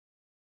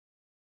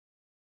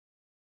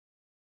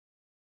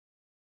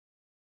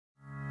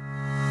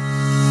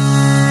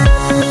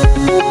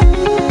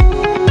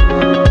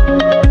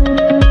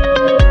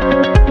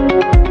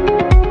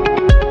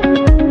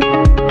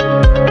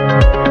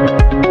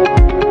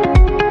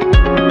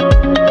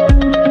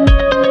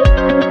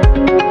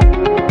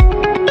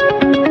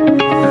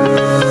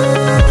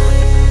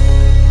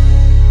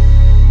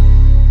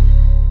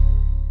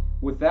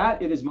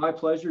my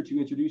pleasure to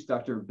introduce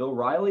Dr. Bill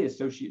Riley,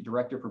 Associate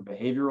Director for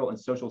Behavioral and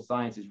Social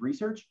Sciences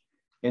Research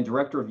and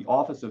Director of the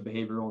Office of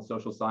Behavioral and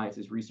Social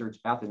Sciences Research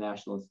at the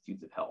National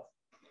Institutes of Health.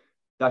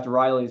 Dr.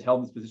 Riley has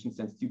held this position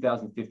since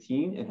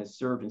 2015 and has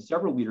served in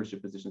several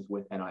leadership positions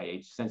with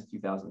NIH since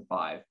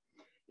 2005,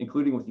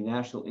 including with the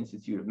National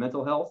Institute of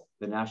Mental Health,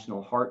 the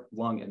National Heart,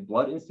 Lung, and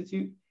Blood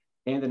Institute,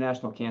 and the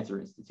National Cancer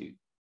Institute.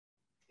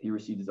 He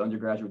received his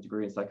undergraduate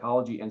degree in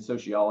psychology and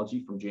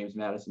sociology from James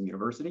Madison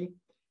University,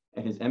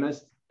 and his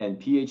MS and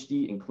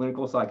PhD in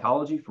clinical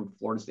psychology from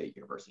Florida State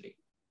University.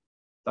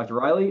 Dr.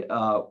 Riley,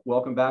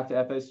 welcome back to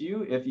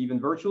FSU, if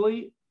even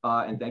virtually,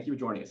 and thank you for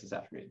joining us this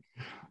afternoon.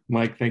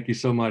 Mike, thank you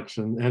so much,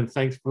 and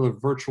thanks for the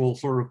virtual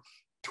sort of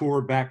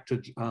tour back to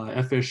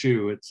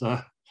FSU. It's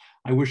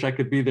I wish I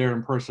could be there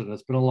in person.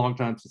 It's been a long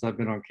time since I've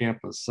been on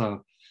campus.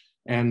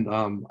 And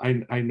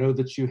I know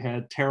that you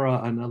had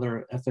Tara,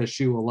 another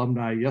FSU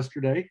alumni,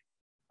 yesterday.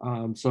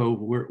 So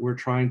we're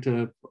trying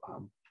to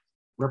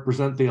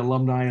represent the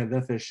alumni of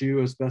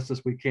FSU as best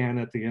as we can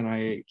at the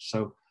NIH.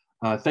 So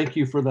thank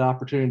you for the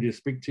opportunity to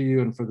speak to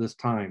you and for this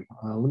time.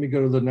 Let me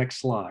go to the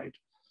next slide.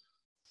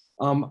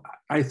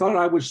 I thought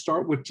I would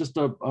start with just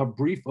a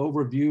brief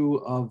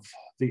overview of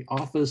the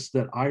office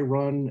that I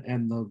run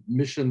and the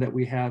mission that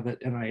we have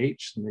at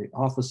NIH, the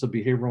Office of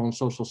Behavioral and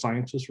Social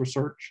Sciences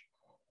Research.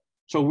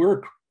 So we're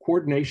a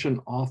coordination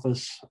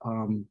office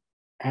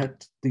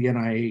at the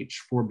NIH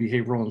for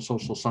behavioral and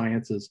social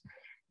sciences.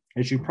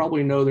 As you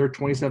probably know, there are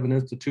 27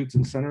 institutes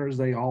and centers.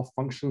 They all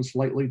function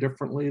slightly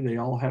differently. They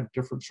all have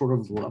different sort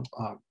of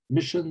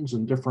missions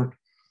and different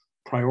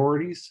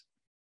priorities.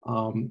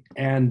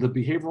 And the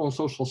behavioral and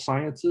social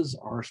sciences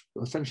are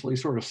essentially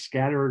sort of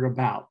scattered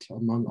about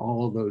among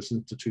all of those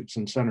institutes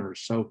and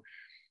centers. So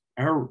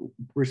our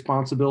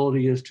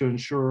responsibility is to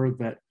ensure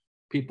that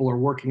people are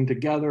working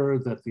together,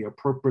 that the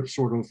appropriate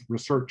sort of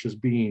research is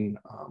being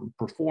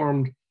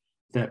performed,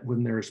 that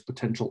when there's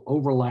potential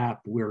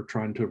overlap, we're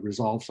trying to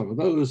resolve some of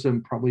those,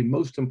 and probably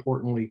most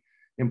importantly,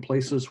 in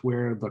places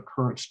where the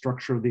current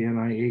structure of the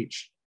NIH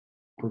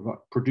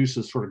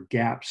produces sort of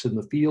gaps in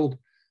the field,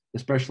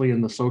 especially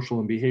in the social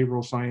and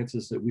behavioral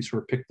sciences, that we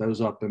sort of pick those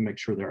up and make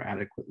sure they're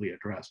adequately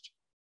addressed.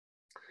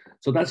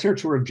 So that's our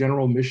sort of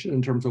general mission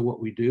in terms of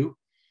what we do.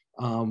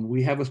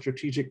 We have a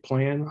strategic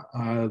plan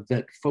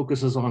that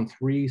focuses on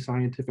 3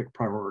 scientific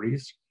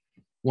priorities.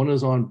 One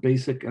is on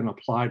basic and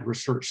applied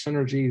research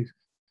synergy.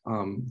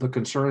 The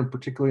concern,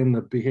 particularly in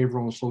the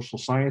behavioral and social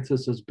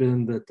sciences, has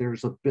been that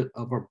there's a bit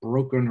of a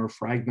broken or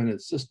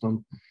fragmented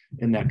system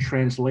in that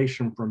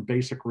translation from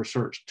basic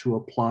research to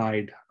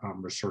applied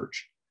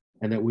research,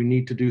 and that we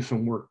need to do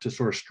some work to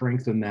sort of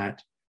strengthen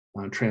that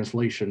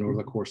translation over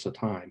the course of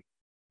time.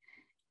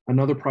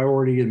 Another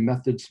priority in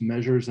methods,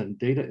 measures, and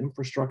data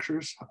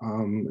infrastructures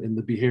in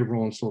the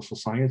behavioral and social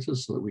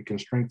sciences, so that we can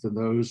strengthen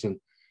those and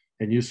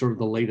use sort of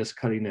the latest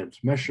cutting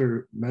edge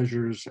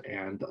measures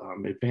and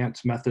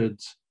advanced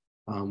methods.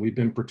 We've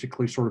been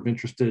particularly sort of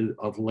interested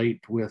of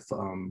late with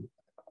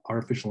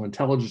artificial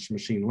intelligence,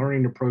 machine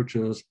learning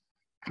approaches,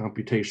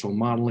 computational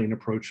modeling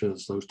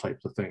approaches, those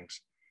types of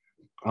things.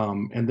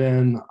 And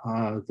then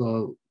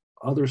the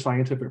other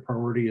scientific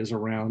priority is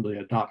around the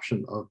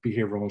adoption of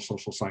behavioral and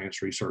social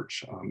science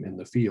research in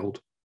the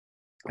field.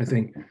 I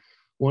think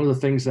one of the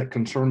things that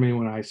concerned me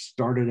when I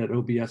started at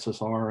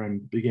OBSSR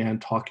and began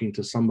talking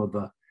to some of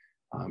the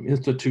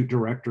institute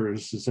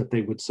directors is that they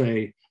would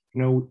say,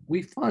 you know,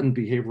 we fund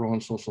behavioral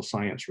and social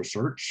science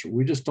research.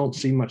 We just don't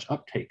see much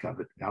uptake of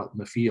it out in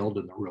the field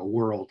in the real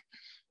world.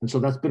 And so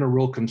that's been a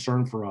real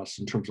concern for us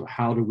in terms of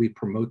how do we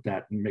promote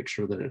that and make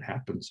sure that it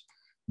happens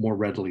more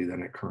readily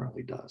than it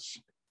currently does.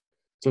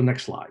 So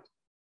next slide.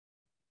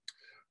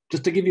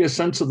 Just to give you a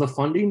sense of the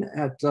funding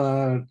at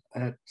the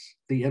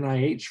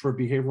NIH for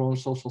behavioral and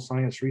social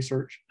science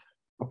research,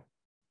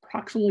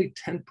 approximately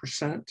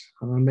 10%,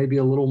 maybe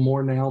a little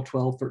more now,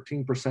 12,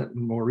 13%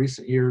 in more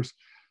recent years,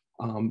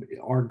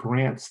 are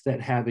grants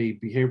that have a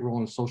behavioral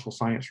and social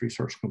science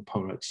research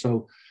component.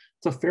 So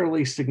it's a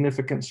fairly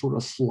significant sort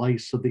of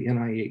slice of the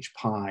NIH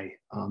pie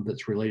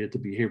that's related to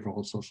behavioral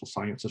and social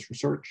sciences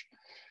research.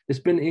 It's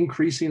been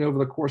increasing over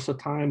the course of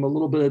time, a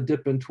little bit of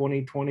dip in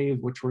 2020,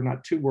 which we're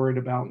not too worried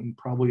about, and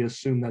probably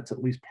assume that's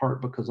at least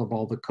part because of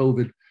all the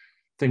COVID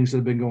things that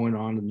have been going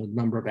on and the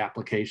number of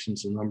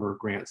applications and number of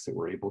grants that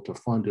we're able to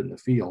fund in the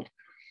field.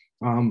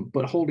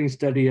 But holding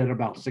steady at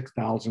about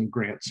 6,000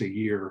 grants a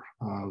year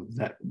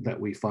that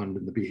we fund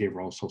in the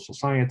behavioral and social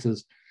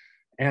sciences.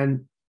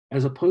 And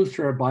as opposed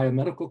to our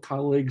biomedical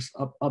colleagues,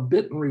 a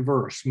bit in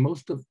reverse.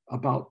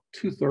 About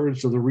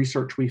 2/3 of the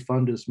research we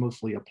fund is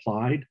mostly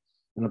applied,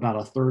 and about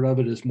 1/3 of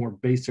it is more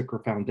basic or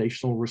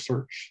foundational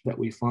research that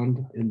we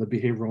fund in the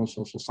behavioral and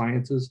social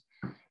sciences.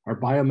 Our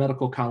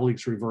biomedical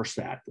colleagues reverse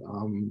that.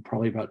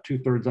 Probably about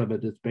 2/3 of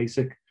it is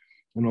basic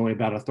and only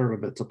about 1/3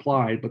 of it's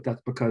applied, but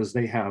that's because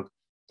they have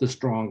the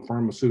strong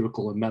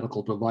pharmaceutical and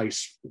medical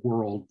device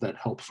world that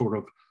helps sort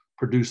of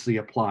produce the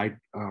applied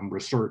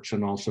research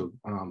and also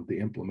the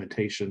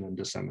implementation and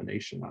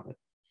dissemination of it.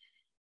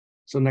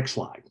 So next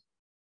slide.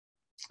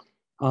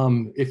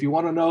 If you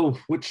want to know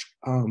which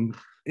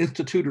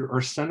institute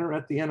or center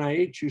at the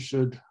NIH you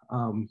should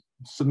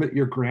submit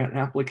your grant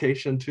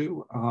application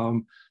to.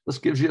 This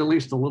gives you at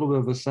least a little bit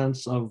of a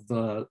sense of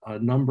the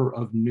number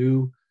of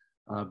new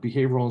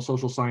behavioral and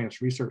social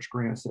science research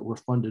grants that were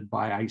funded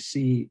by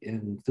IC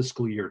in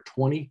fiscal year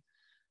 20.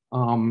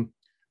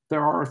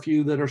 There are a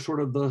few that are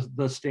sort of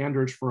the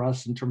standards for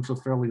us in terms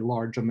of fairly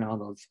large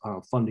amount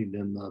of funding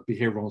in the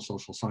behavioral and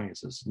social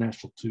sciences: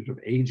 National Institute of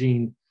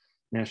Aging,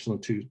 National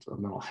Institute of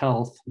Mental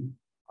Health,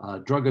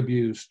 drug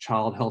abuse,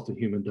 child health and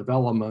human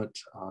development,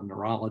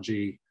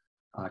 neurology,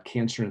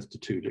 Cancer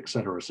Institute, et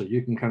cetera. So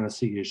you can kind of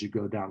see as you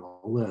go down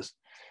the list.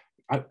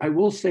 I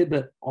will say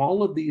that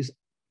all of these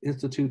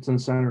institutes and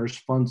centers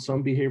fund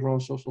some behavioral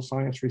and social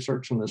science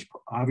research, and this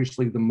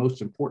obviously the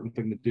most important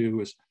thing to do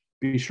is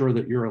be sure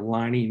that you're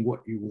aligning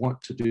what you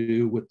want to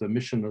do with the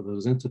mission of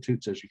those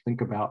institutes as you think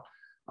about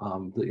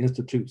the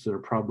institutes that are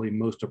probably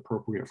most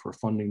appropriate for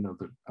funding of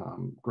the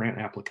grant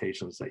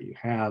applications that you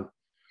have.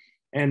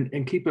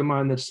 And keep in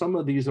mind that some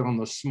of these are on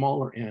the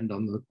smaller end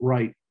on the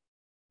right,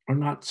 are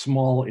not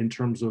small in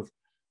terms of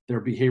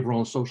their behavioral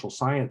and social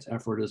science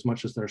effort as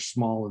much as they're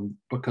small and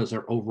because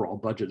their overall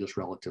budget is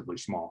relatively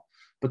small,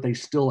 but they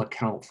still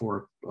account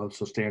for a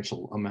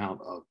substantial amount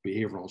of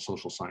behavioral and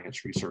social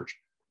science research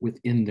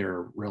within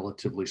their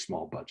relatively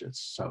small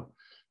budgets. So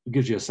it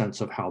gives you a sense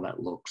of how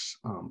that looks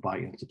by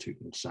institute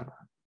and center.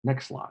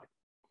 Next slide.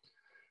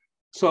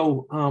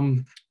 So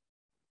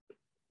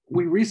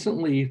we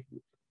recently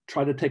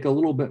tried to take a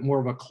little bit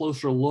more of a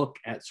closer look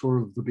at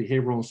sort of the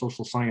behavioral and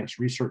social science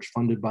research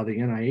funded by the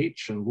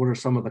NIH and what are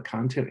some of the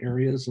content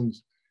areas,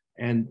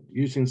 and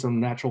using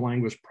some natural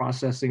language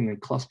processing and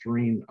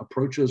clustering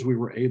approaches, we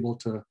were able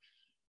to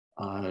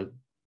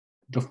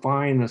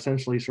define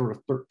essentially sort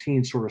of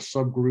 13 sort of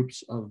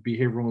subgroups of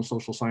behavioral and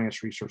social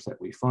science research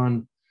that we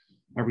fund,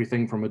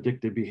 everything from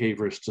addictive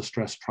behaviors to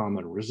stress, trauma,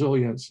 and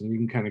resilience. And you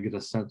can kind of get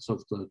a sense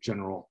of the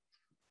general,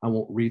 I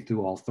won't read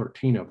through all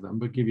 13 of them,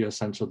 but give you a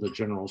sense of the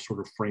general sort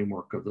of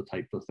framework of the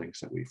type of things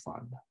that we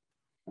fund.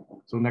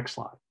 So next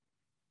slide.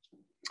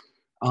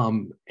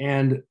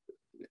 And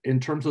in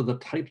terms of the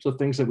types of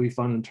things that we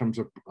fund in terms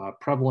of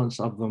prevalence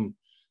of them,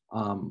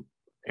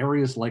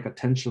 areas like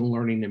attention,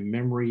 learning, and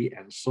memory,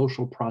 and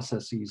social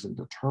processes and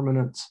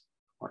determinants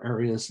are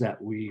areas that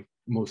we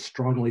most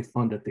strongly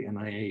fund at the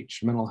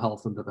NIH. Mental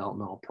health and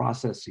developmental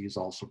processes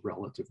also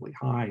relatively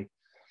high.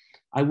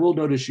 I will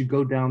notice you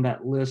go down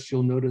that list,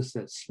 you'll notice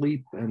that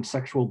sleep and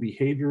sexual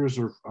behaviors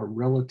are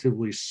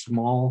relatively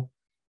small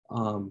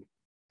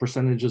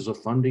percentages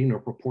of funding or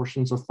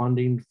proportions of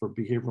funding for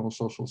behavioral and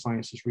social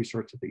sciences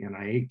research at the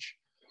NIH.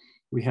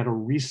 We had a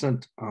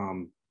recent,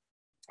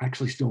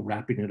 actually still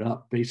wrapping it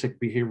up, basic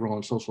behavioral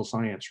and social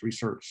science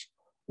research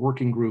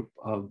working group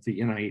of the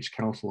NIH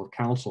Council of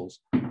Councils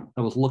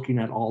that was looking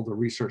at all the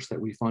research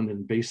that we fund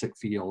in basic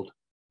field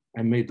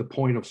and made the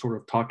point of sort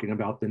of talking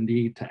about the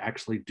need to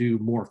actually do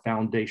more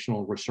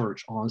foundational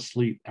research on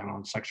sleep and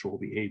on sexual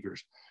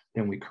behaviors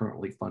than we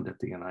currently fund at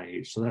the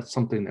NIH. So that's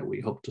something that we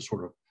hope to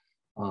sort of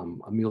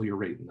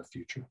ameliorate in the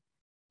future.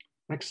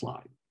 Next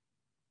slide.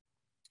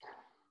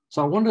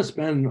 So I wanted to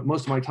spend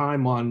most of my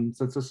time on,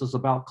 since this is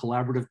about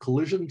collaborative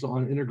collisions,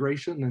 on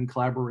integration and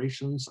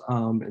collaborations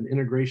and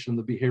integration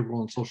of the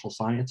behavioral and social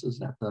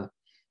sciences at the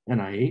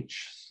NIH.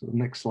 So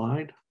next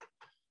slide.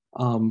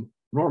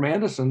 Norm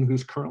Anderson,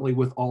 who's currently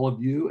with all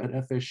of you at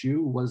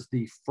FSU, was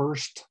the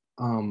first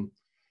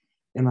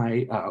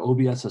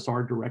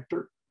OBSSR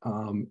director.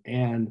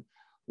 And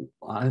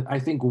I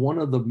think one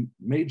of the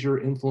major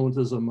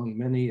influences among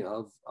many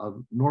of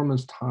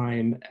Norman's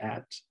time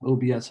at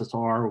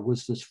OBSSR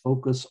was this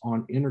focus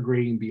on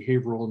integrating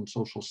behavioral and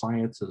social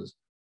sciences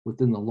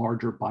within the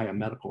larger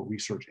biomedical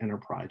research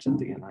enterprise at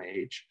the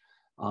NIH.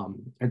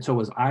 And so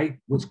as I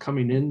was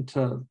coming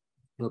into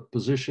the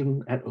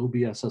position at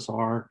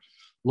OBSSR,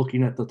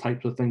 looking at the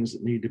types of things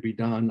that need to be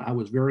done, I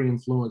was very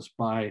influenced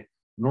by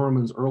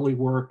Norman's early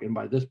work and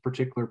by this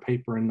particular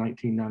paper in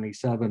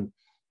 1997,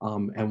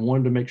 and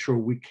wanted to make sure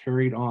we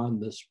carried on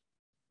this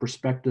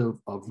perspective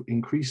of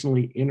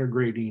increasingly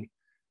integrating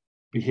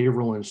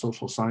behavioral and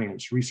social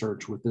science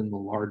research within the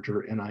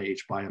larger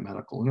NIH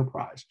biomedical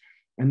enterprise.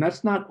 And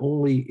that's not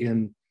only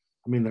in,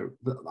 I mean,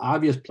 the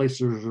obvious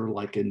places are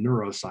like in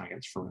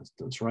neuroscience, for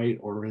instance, right?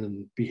 Or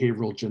in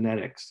behavioral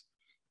genetics.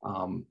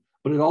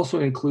 But it also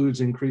includes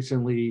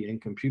increasingly in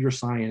computer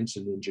science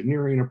and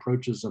engineering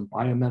approaches and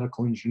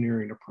biomedical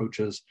engineering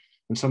approaches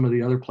and some of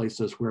the other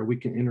places where we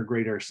can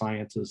integrate our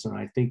sciences. And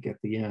I think at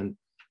the end,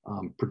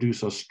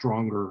 produce a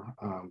stronger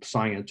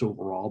science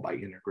overall by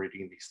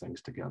integrating these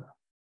things together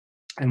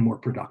and more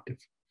productive.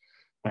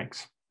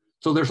 Thanks.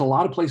 So there's a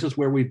lot of places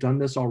where we've done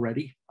this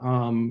already.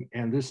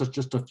 And this is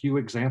just a few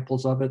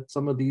examples of it.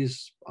 Some of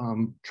these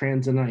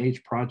trans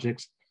NIH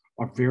projects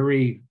are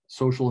very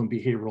social and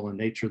behavioral in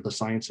nature, the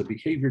science of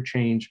behavior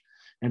change,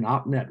 and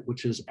OpNet,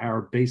 which is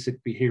our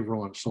basic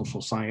behavioral and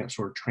social science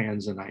or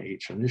trans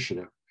NIH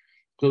initiative.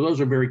 So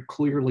those are very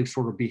clearly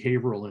sort of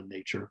behavioral in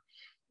nature.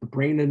 The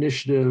Brain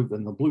Initiative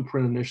and the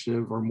Blueprint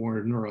Initiative are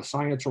more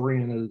neuroscience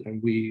oriented,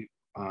 and we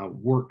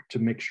work to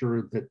make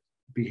sure that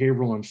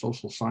behavioral and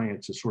social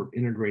science is sort of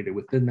integrated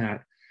within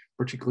that,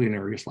 particularly in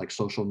areas like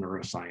social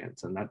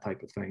neuroscience and that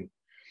type of thing.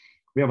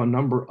 We have a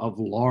number of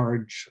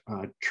large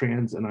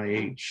trans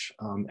NIH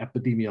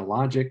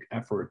epidemiologic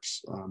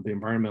efforts, the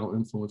environmental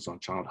influence on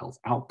child health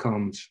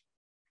outcomes,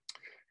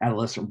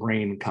 adolescent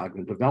brain and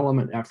cognitive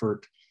development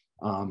effort,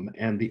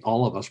 and the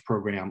All of Us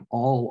program.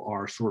 All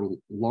are sort of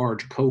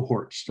large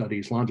cohort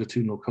studies,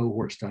 longitudinal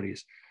cohort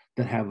studies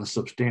that have a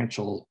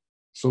substantial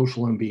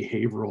social and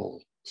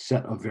behavioral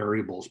set of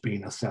variables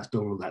being assessed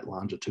over that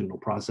longitudinal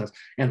process.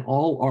 And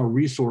all are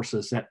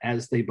resources that,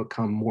 as they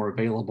become more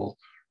available,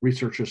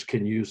 researchers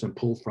can use and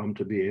pull from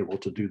to be able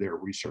to do their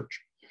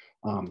research.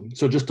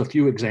 So just a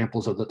few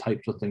examples of the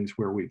types of things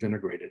where we've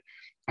integrated.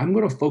 I'm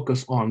going to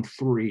focus on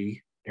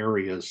 3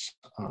 areas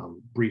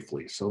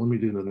briefly. So let me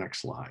do the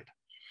next slide.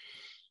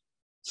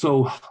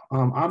 So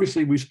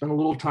obviously we spent a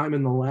little time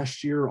in the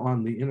last year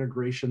on the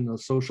integration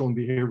of social and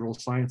behavioral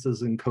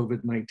sciences in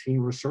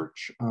COVID-19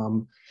 research.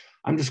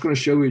 I'm just going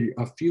to show you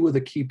a few of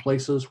the key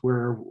places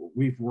where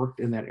we've worked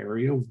in that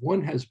area.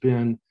 One has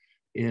been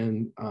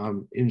in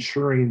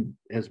ensuring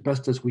as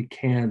best as we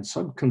can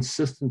some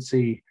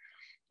consistency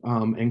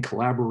and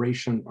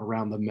collaboration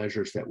around the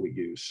measures that we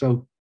use.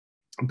 So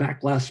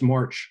back last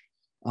March,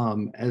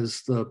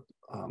 as the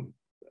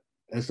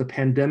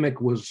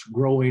pandemic was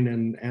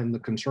growing and the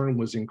concern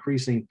was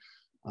increasing,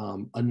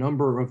 a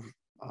number of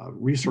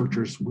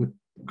researchers with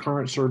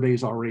current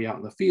surveys already out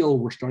in the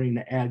field were starting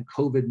to add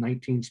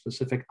COVID-19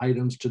 specific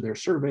items to their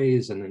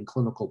surveys, and in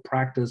clinical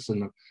practice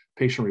and the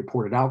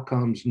patient-reported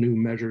outcomes, new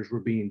measures were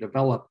being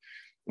developed.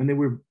 And they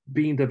were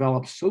being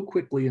developed so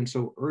quickly and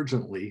so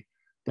urgently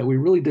that we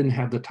really didn't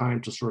have the time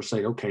to sort of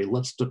say, okay,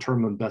 let's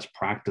determine best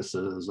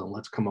practices and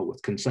let's come up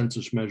with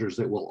consensus measures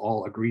that we'll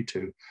all agree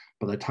to.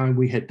 By the time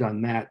we had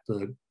done that,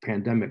 the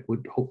pandemic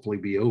would hopefully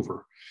be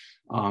over.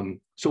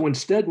 So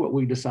instead, what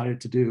we decided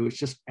to do is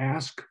just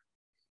ask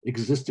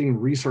existing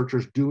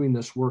researchers doing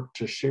this work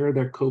to share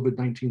their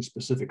COVID-19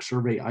 specific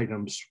survey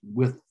items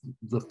with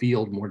the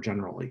field more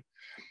generally.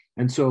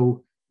 And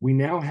so we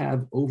now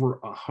have over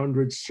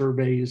 100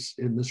 surveys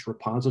in this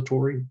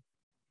repository.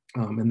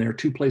 And there are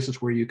 2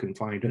 places where you can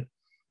find it.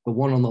 The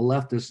one on the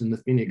left is in the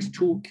Phoenix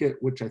Toolkit,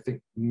 which I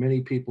think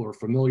many people are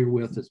familiar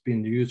with. It's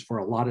being used for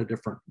a lot of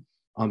different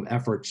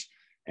efforts.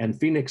 And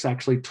Phoenix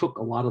actually took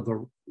a lot of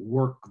the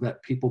work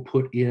that people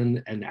put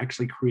in and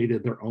actually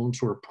created their own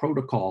sort of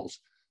protocols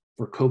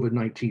for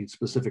COVID-19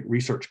 specific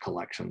research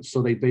collections.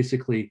 So they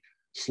basically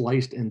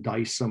sliced and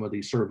diced some of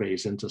these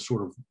surveys into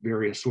sort of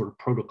various sort of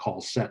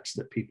protocol sets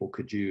that people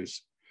could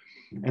use.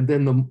 And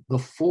then the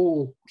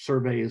full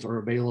surveys are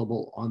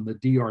available on the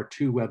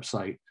DR2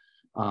 website,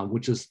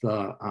 which is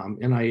the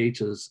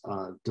NIH's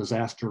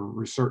disaster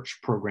research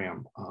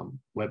program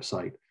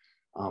website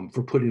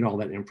for putting all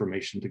that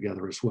information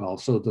together as well.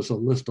 So there's a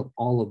list of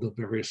all of the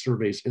various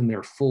surveys in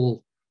their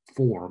full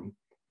form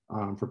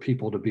for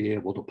people to be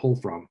able to pull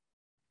from.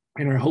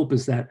 And our hope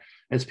is that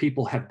as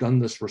people have done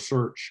this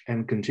research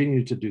and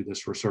continue to do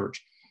this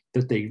research,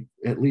 that they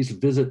at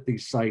least visit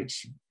these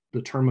sites,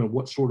 determine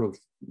what sort of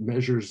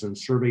measures and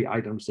survey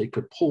items they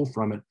could pull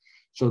from it,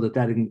 so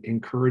that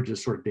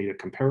encourages sort of data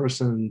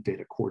comparison,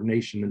 data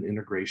coordination, and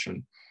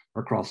integration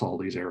across all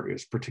these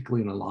areas,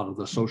 particularly in a lot of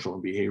the social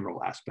and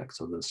behavioral aspects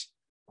of this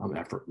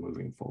effort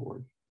moving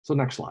forward. So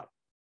next slide.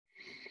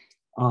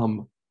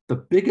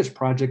 The biggest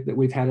project that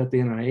we've had at the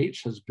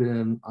NIH has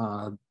been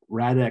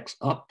RADx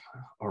Up,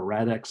 or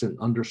RADx in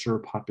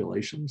underserved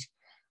populations.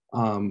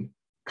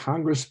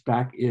 Congress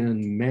back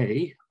in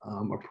May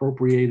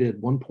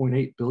appropriated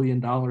 $1.8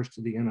 billion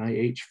to the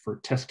NIH for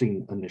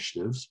testing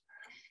initiatives.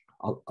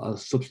 A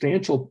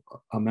substantial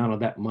amount of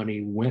that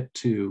money went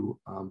to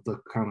the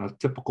kind of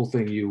typical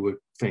thing you would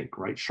think,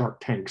 right? Shark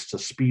tanks to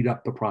speed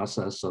up the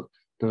process of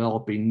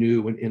developing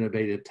new and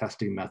innovative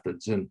testing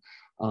methods. And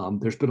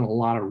there's been a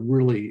lot of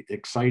really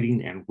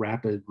exciting and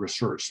rapid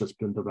research that's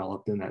been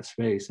developed in that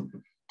space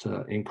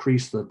to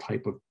increase the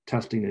type of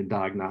testing and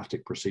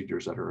diagnostic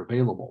procedures that are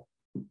available.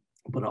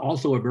 But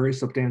also a very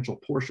substantial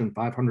portion,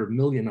 500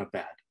 million of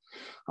that,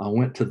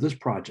 went to this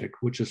project,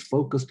 which is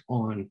focused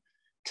on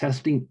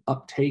testing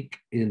uptake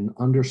in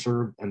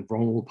underserved and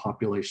vulnerable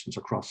populations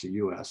across the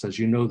US. As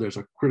you know, there's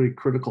a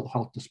critical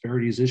health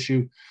disparities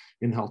issue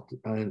in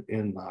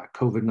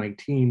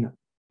COVID-19,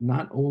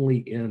 not only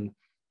in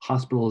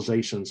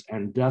hospitalizations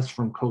and deaths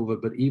from COVID,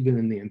 but even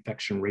in the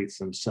infection rates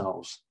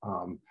themselves,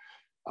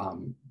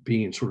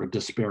 being sort of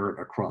disparate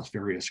across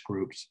various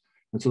groups.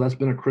 And so that's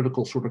been a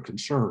critical sort of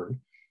concern.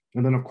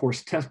 And then of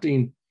course,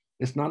 testing,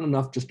 it's not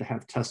enough just to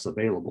have tests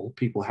available.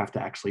 People have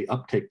to actually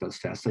uptake those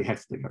tests. They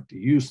have to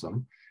use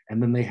them.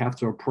 And then they have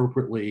to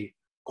appropriately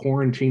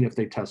quarantine if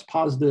they test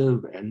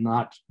positive and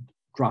not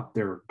drop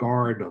their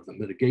guard of the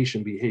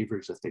mitigation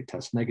behaviors if they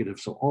test negative.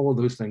 So all of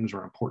those things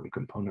are important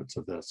components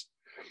of this.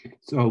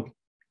 So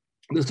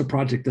this is a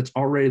project that's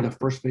already, the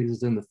first phase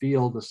is in the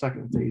field. The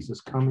second phase is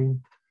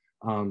coming.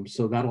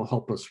 So that'll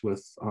help us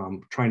with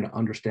trying to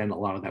understand a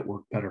lot of that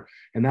work better.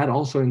 And that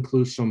also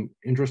includes some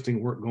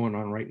interesting work going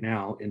on right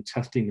now in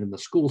testing in the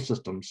school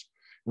systems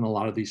in a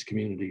lot of these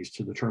communities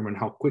to determine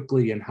how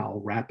quickly and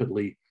how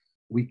rapidly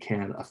we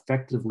can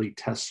effectively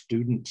test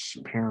students,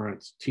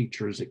 parents,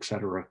 teachers, et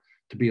cetera,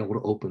 to be able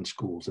to open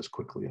schools as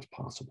quickly as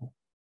possible.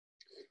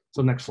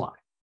 So next slide.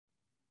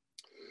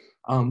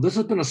 This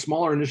has been a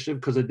smaller initiative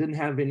because it didn't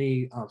have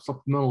any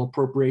supplemental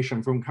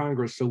appropriation from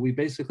Congress. So we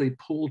basically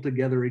pulled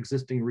together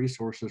existing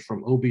resources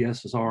from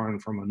OBSSR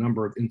and from a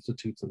number of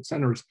institutes and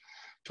centers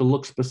to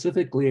look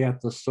specifically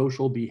at the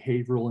social,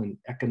 behavioral, and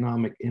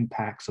economic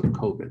impacts of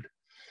COVID.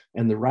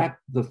 And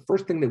the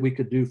first thing that we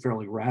could do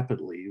fairly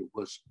rapidly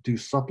was do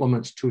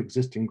supplements to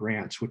existing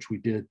grants, which we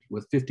did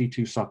with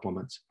 52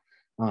 supplements,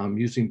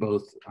 using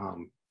both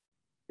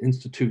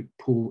institute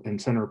pool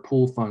and center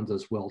pool funds,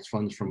 as well as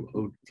funds from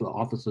the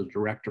Office of the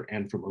Director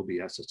and from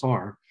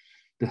OBSSR,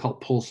 to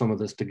help pull some of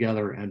this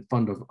together and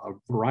fund a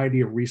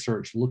variety of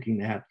research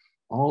looking at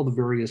all the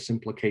various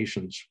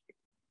implications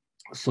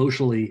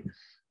socially,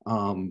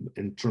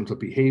 in terms of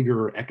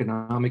behavior,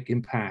 economic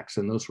impacts,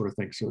 and those sort of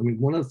things. So, I mean,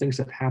 one of the things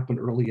that happened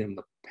early in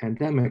the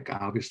pandemic,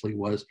 obviously,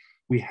 was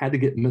we had to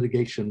get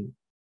mitigation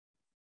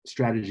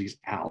strategies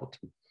out.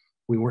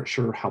 We weren't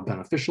sure how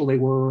beneficial they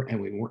were,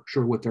 and we weren't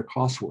sure what their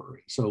costs were.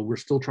 So we're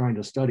still trying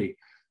to study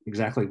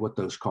exactly what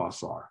those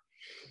costs are.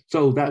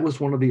 So that was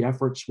one of the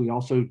efforts. We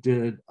also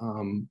did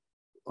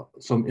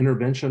some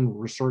intervention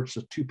research.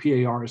 The 2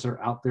 PARs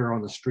are out there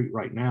on the street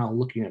right now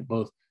looking at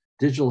both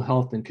digital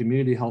health and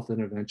community health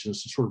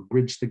interventions to sort of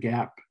bridge the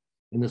gap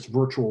in this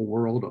virtual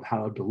world of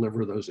how to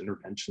deliver those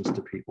interventions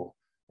to people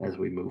as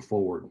we move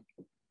forward.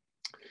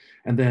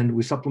 And then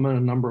we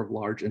supplemented a number of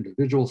large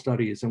individual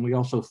studies, and we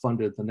also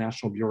funded the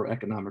National Bureau of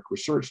Economic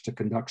Research to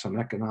conduct some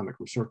economic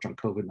research on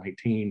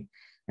COVID-19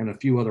 and a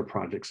few other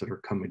projects that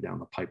are coming down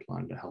the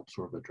pipeline to help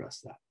sort of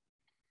address that.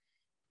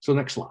 So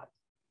next slide.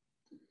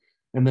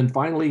 And then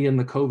finally, in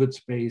the COVID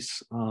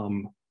space,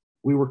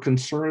 we were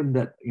concerned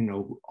that, you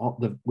know,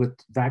 with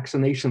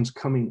vaccinations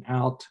coming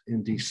out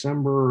in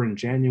December and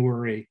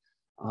January,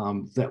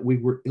 that we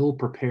were ill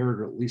prepared,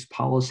 or at least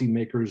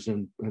policymakers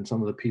and some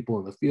of the people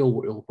in the field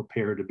were ill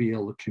prepared to be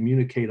able to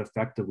communicate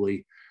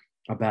effectively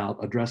about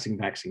addressing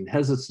vaccine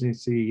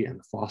hesitancy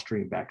and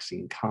fostering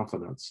vaccine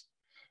confidence.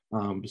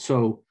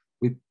 So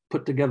we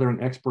put together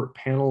an expert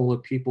panel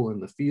of people in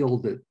the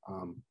field that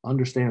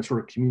understand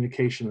sort of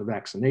communication of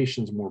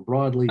vaccinations more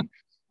broadly,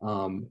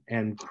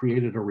 and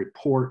created a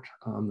report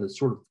that's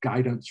sort of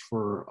guidance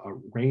for a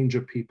range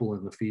of people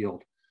in the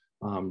field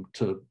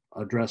to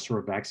address sort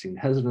of vaccine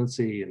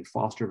hesitancy and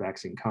foster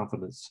vaccine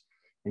confidence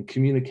and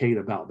communicate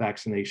about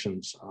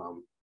vaccinations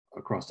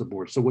across the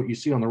board. So what you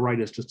see on the right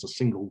is just a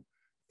single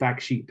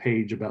fact sheet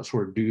page about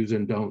sort of do's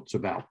and don'ts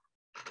about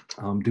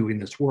doing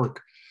this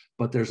work.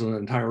 But there's an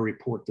entire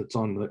report that's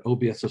on the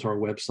OBSSR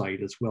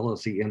website, as well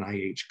as the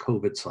NIH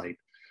COVID site,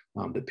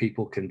 that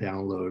people can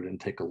download and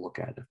take a look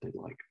at if they'd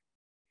like.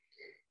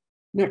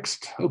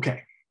 Next,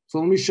 okay. So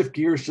let me shift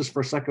gears just for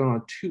a second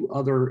on two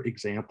other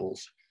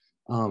examples.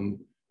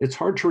 It's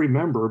hard to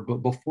remember, but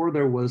before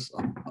there was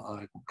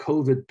a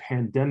COVID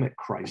pandemic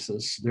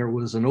crisis, there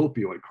was an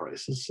opioid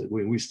crisis.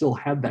 We still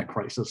had that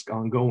crisis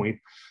ongoing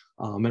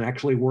and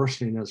actually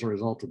worsening as a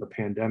result of the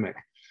pandemic.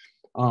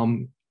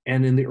 And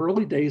in the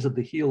early days of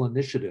the HEAL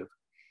initiative,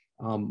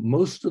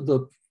 most of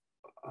the,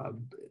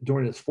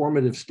 during its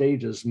formative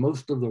stages,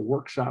 most of the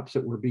workshops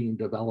that were being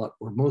developed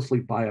were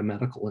mostly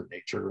biomedical in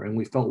nature. And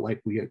we felt like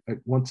we,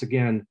 once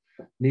again,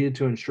 needed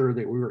to ensure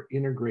that we were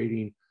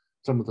integrating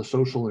some of the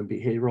social and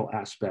behavioral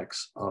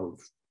aspects of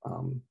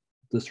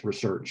this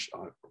research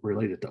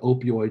related to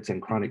opioids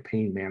and chronic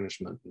pain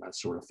management and that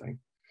sort of thing.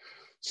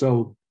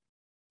 So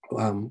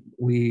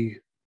we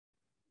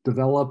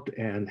developed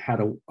and had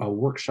a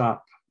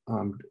workshop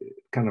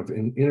kind of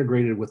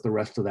integrated with the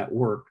rest of that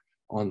work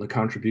on the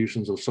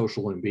contributions of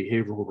social and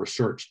behavioral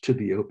research to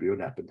the opioid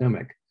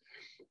epidemic.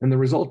 And the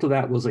result of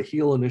that was a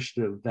HEAL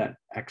initiative that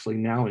actually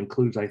now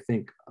includes, I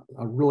think,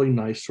 a really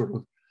nice sort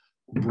of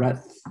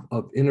breadth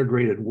of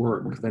integrated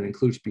work that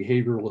includes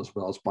behavioral as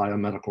well as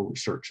biomedical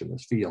research in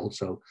this field.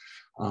 So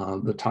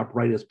the top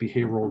right is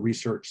behavioral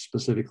research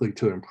specifically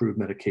to improve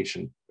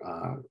medication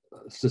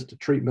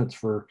assisted treatments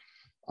for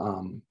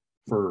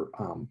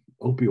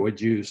opioid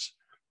use.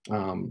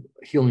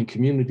 Healing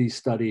Community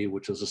Study,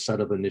 which is a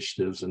set of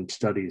initiatives and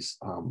studies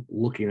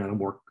looking at a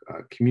more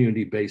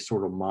community-based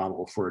sort of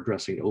model for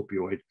addressing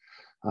opioid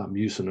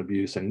use and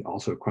abuse, and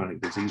also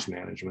chronic disease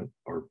management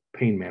or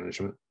pain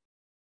management.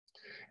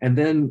 And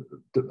then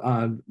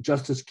the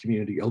justice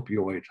community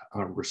opioid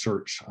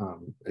research.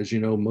 As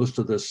you know, most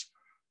of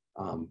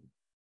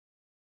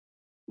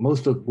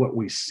what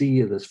we see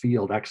in this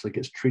field actually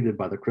gets treated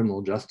by the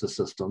criminal justice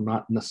system,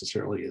 not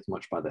necessarily as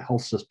much by the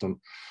health system.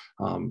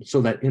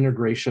 So that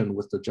integration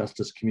with the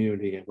justice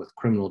community and with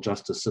criminal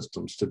justice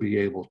systems to be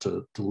able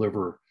to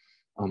deliver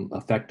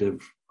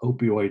effective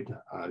opioid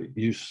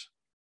use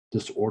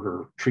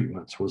disorder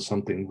treatments was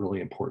something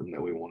really important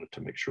that we wanted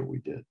to make sure we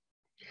did.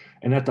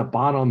 And at the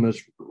bottom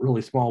is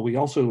really small. We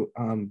also,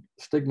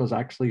 stigma is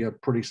actually a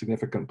pretty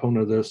significant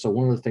component of this. So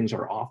one of the things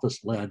our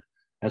office led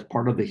as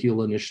part of the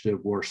HEAL initiative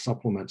were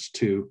supplements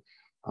to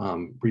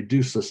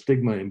reduce the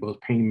stigma in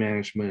both pain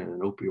management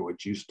and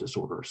opioid use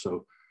disorder.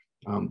 So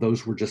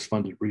those were just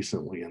funded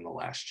recently in the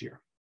last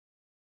year.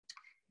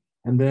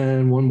 And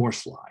then one more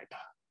slide.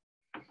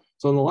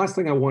 So the last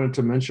thing I wanted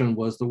to mention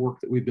was the work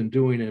that we've been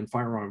doing in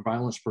firearm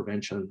violence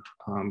prevention.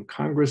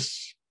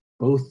 Congress,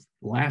 both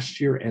last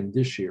year and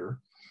this year,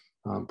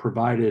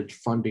 provided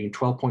funding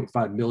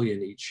 $12.5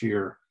 million each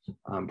year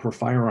for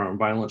firearm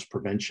violence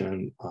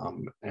prevention.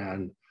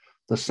 And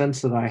the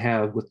sense that I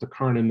have with the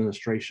current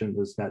administration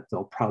is that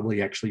there'll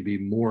probably actually be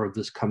more of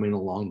this coming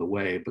along the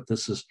way, but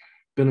this has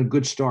been a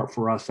good start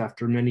for us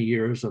after many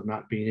years of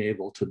not being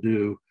able to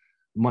do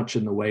much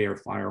in the way of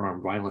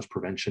firearm violence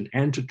prevention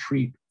and to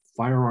treat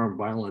firearm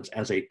violence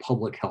as a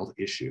public health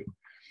issue.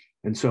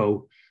 And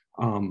so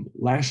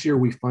last year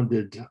we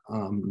funded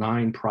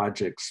 9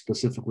 projects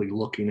specifically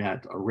looking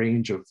at a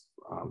range of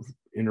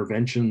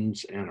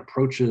interventions and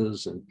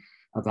approaches and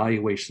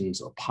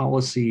evaluations of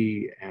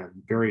policy and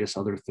various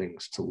other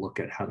things to look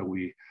at how do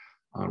we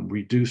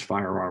reduce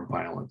firearm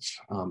violence.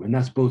 And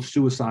that's both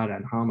suicide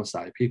and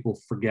homicide. People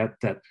forget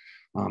that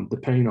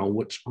depending on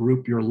which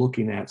group you're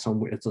looking at,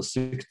 it's a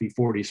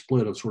 60-40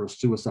 split of sort of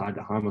suicide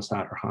to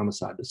homicide or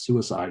homicide to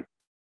suicide.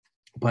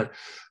 But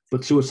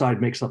suicide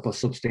makes up a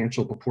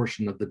substantial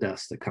proportion of the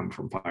deaths that come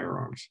from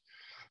firearms.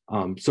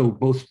 So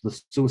both the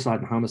suicide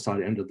and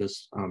homicide end of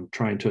this,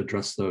 trying to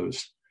address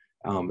those.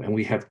 And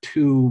we have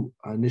 2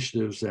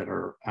 initiatives that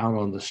are out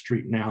on the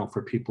street now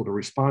for people to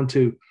respond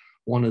to.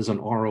 One is an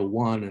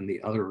R01 and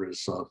the other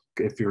is,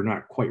 if you're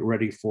not quite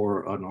ready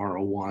for an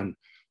R01,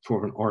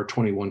 sort of an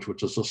R21,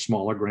 which is a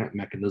smaller grant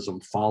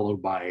mechanism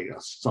followed by a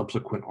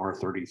subsequent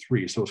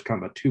R33. So it's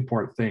kind of a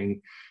 2-part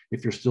thing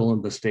if you're still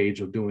in the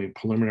stage of doing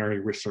preliminary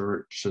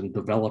research and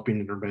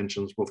developing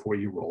interventions before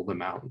you roll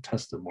them out and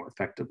test them more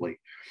effectively.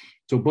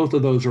 So both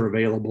of those are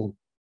available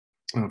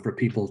for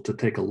people to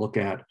take a look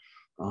at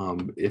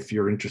if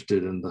you're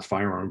interested in the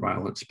firearm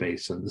violence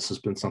space. And this has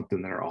been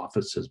something that our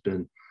office has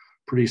been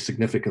pretty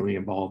significantly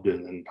involved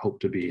in and hope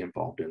to be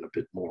involved in a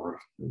bit more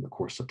in the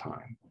course of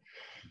time.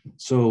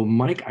 So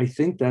Mike, I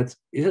think that's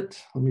it.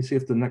 Let me see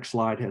if the next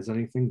slide has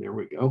anything. There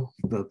we go.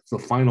 The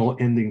final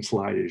ending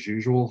slide as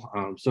usual.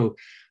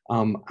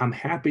 I'm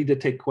happy to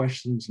take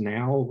questions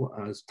now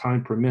as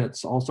time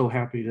permits. Also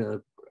happy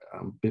to,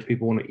 if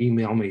people want to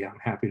email me, I'm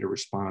happy to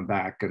respond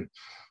back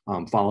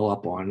and follow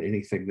up on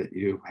anything that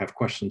you have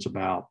questions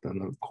about.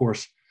 And of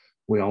course,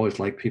 we always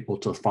like people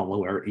to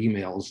follow our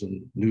emails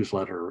and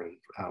newsletter. And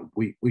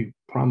we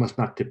promise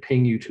not to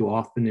ping you too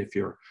often if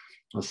you're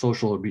a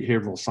social or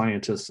behavioral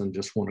scientist and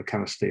just want to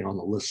kind of stay on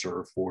the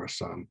listserv for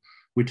us.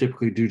 We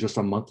typically do just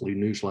a monthly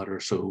newsletter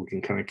so we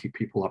can kind of keep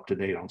people up to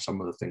date on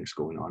some of the things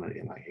going on at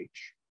NIH.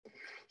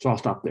 So I'll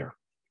stop there.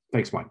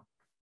 Thanks, Mike.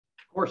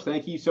 Of course,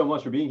 thank you so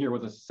much for being here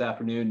with us this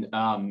afternoon.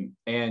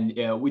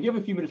 We do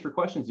have a few minutes for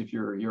questions if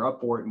you're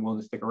up for it and willing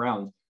to stick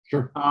around.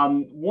 Sure.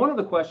 One of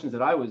the questions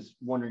that I was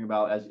wondering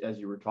about as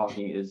you were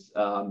talking is,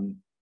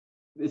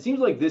 it seems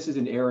like this is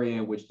an area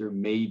in which there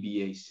may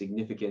be a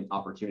significant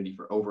opportunity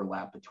for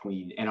overlap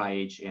between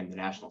NIH and the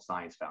National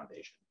Science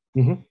Foundation.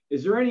 Mm-hmm.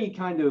 Is there any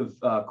kind of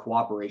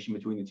cooperation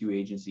between the 2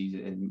 agencies?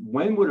 And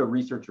when would a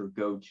researcher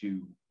go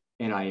to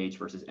NIH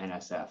versus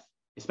NSF,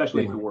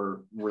 especially if it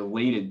were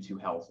related to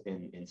health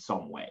in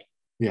some way?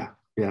 Yeah.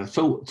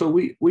 So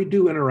we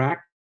do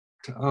interact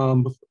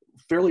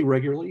fairly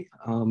regularly.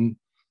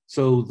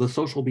 So the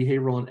Social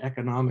Behavioral and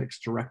Economics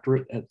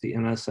Directorate at the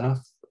NSF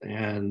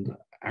and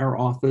our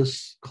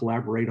office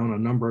collaborate on a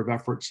number of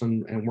efforts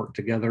and work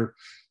together.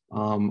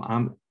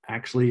 I'm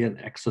actually an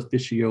ex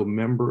officio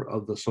member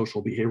of the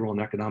Social Behavioral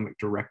and Economic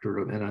Director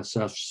of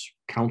NSF's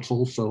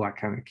council, so I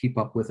kind of keep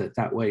up with it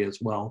that way as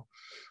well.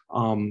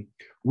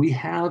 We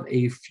have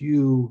a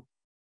few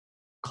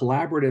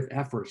collaborative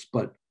efforts,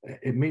 but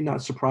it may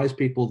not surprise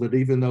people that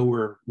even though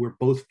we're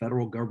both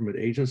federal government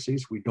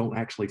agencies, we don't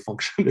actually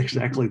function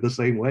exactly the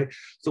same way.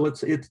 So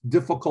it's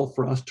difficult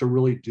for us to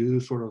really do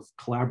sort of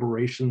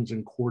collaborations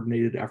and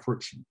coordinated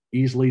efforts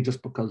easily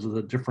just because of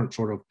the different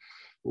sort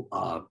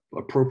of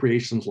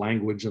appropriations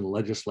language and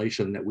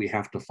legislation that we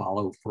have to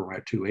follow for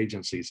our 2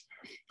 agencies.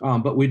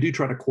 But we do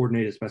try to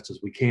coordinate as best as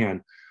we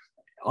can.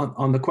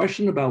 On the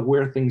question about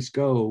where things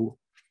go,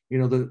 you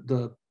know,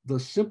 the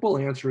simple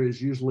answer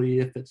is usually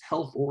if it's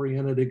health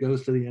oriented, it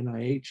goes to the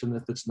NIH. And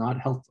if it's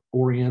not health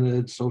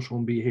oriented, social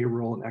and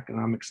behavioral and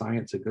economic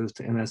science, it goes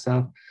to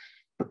NSF.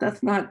 But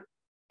that's not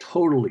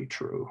totally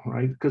true,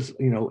 right? Because,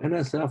 you know,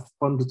 NSF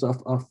funds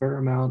a fair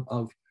amount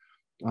of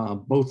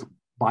both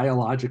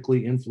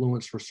biologically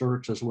influenced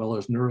research as well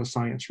as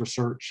neuroscience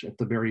research at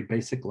the very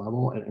basic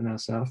level at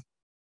NSF.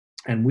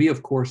 And we,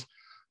 of course,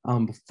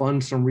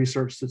 fund some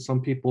research that some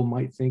people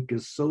might think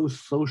is so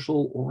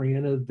social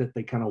oriented that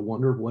they kind of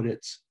wonder what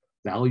its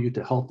value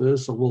to health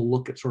is. So we'll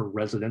look at sort of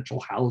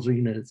residential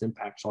housing and its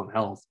impacts on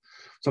health,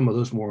 some of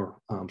those more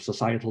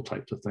societal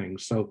types of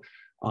things. So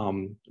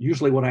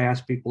usually what I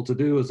ask people to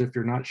do is if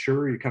you're not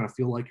sure, you kind of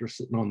feel like you're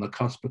sitting on the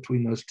cusp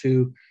between those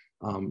 2,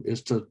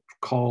 is to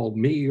call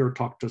me or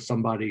talk to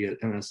somebody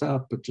at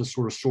NSF, but just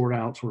sort of sort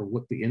out sort of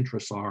what the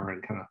interests are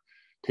and kind of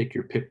take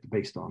your pick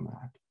based on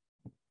that.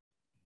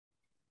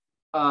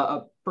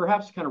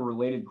 Perhaps kind of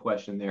related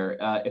question there.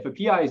 If a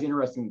PI is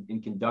interested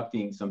in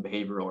conducting some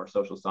behavioral or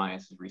social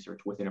sciences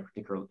research within a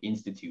particular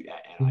institute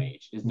at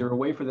NIH, is there a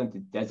way for them to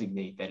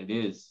designate that it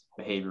is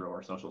behavioral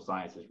or social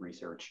sciences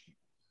research?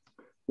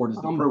 Or does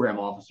the program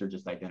officer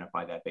just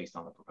identify that based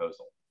on the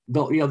proposal?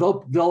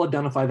 They'll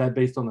identify that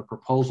based on the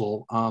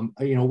proposal.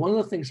 One of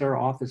the things our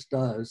office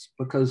does,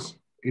 because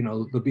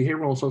the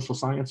behavioral and social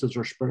sciences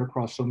are spread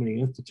across so many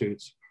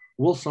institutes,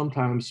 we'll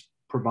sometimes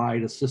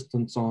provide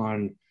assistance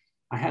on,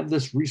 I have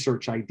this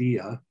research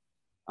idea.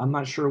 I'm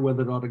not sure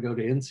whether it ought to go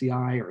to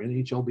NCI or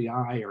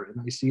NHLBI or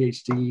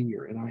NICHD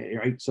or NIA,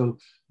 right? So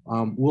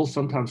we'll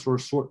sometimes sort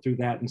of sort through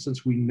that. And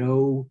since we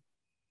know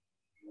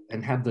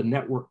and have the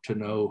network to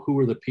know who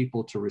are the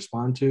people to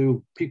respond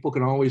to, people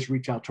can always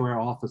reach out to our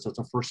office as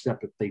a first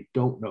step if they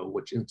don't know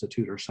which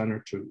institute or center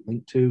to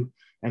link to,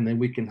 and then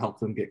we can help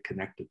them get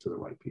connected to the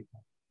right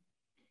people.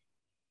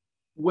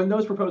 When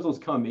those proposals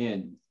come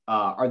in,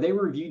 are they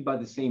reviewed by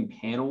the same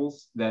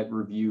panels that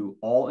review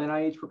all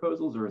NIH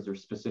proposals, or is there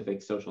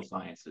specific social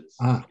sciences?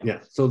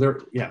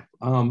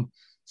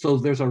 So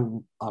there's a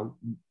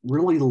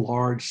really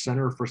large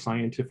Center for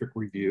Scientific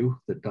Review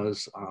that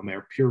does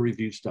our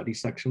peer-reviewed study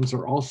sections.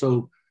 There are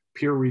also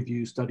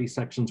peer-reviewed study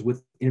sections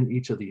within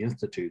each of the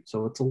institutes.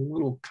 So it's a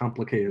little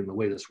complicated in the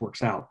way this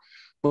works out.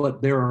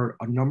 But there are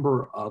a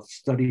number of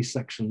study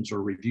sections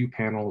or review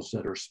panels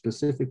that are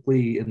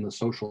specifically in the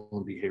social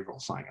and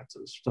behavioral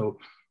sciences. So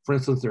for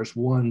instance, there's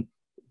one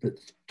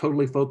that's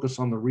totally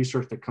focused on the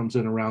research that comes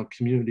in around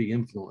community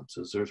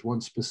influences. There's one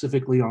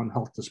specifically on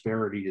health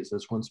disparities.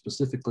 There's one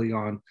specifically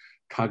on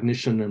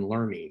cognition and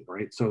learning,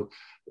 right? So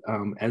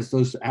as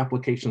those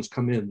applications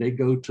come in, they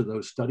go to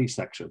those study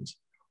sections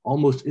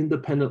almost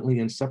independently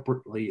and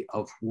separately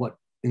of what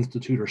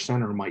institute or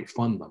center might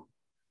fund them.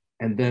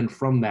 And then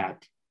from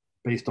that,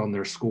 based on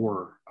their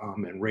score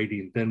and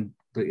rating, then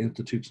the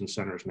institutes and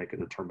centers make a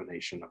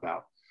determination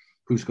about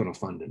who's going to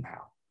fund and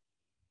how.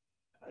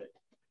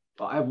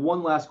 I have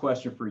one last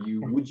question for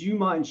you. Would you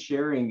mind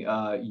sharing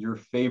your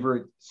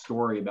favorite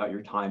story about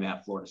your time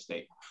at Florida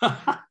State? First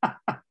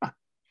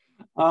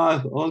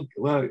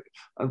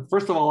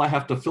of all, I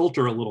have to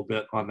filter a little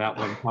bit on that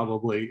one,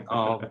 probably.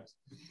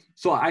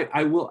 So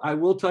I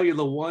will tell you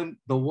the one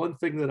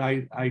thing that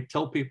I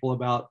tell people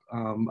about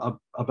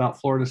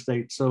Florida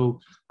State. So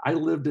I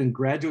lived in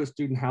graduate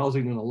student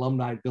housing in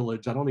Alumni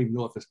Village. I don't even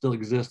know if it still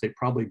exists. They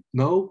probably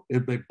know.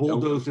 They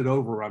bulldozed it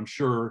over, I'm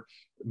sure,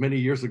 many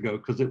years ago,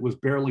 because it was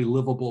barely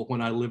livable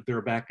when I lived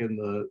there back in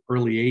the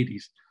early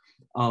 80s.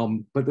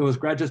 But there was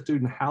graduate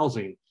student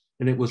housing,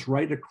 and it was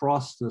right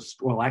across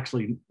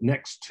actually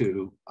next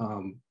to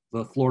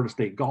the Florida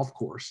State golf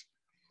course.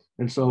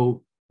 And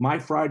so my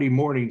Friday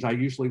mornings, I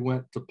usually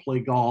went to play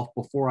golf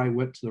before I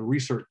went to the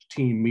research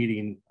team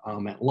meeting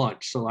at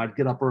lunch. So I'd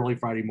get up early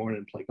Friday morning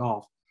and play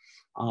golf.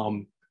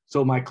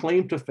 So my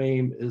claim to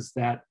fame is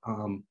that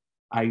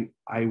I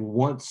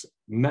once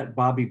met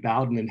Bobby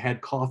Bowden and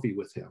had coffee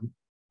with him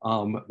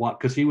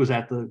because he was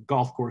at the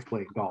golf course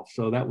playing golf.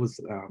 So that was,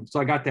 so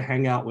I got to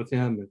hang out with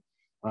him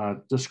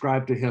and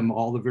describe to him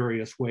all the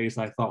various ways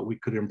I thought we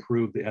could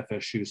improve the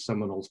FSU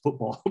Seminoles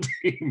football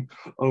team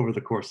over the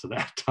course of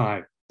that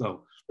time.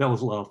 So that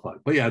was a lot of fun.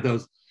 But yeah,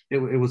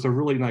 it was a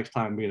really nice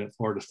time being at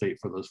Florida State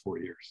for those 4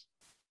 years.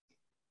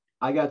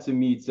 I got to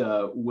meet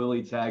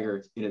Willie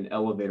Taggart in an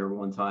elevator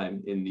one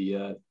time in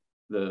the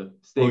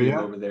stadium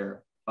over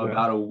there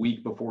about a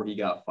week before he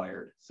got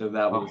fired. So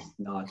that was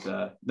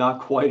not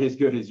quite as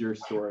good as your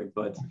story.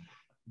 But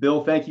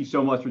Bill, thank you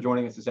so much for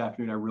joining us this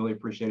afternoon. I really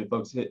appreciate it,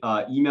 folks.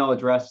 Email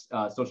address,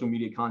 social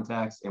media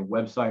contacts, and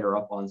website are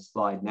up on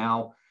slide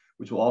now,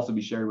 which will also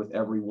be shared with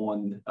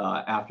everyone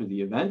after the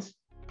event.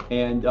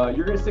 And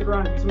you're going to stick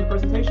around and do some of the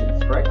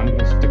presentations, correct? I'm going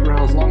to stick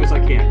around as long as I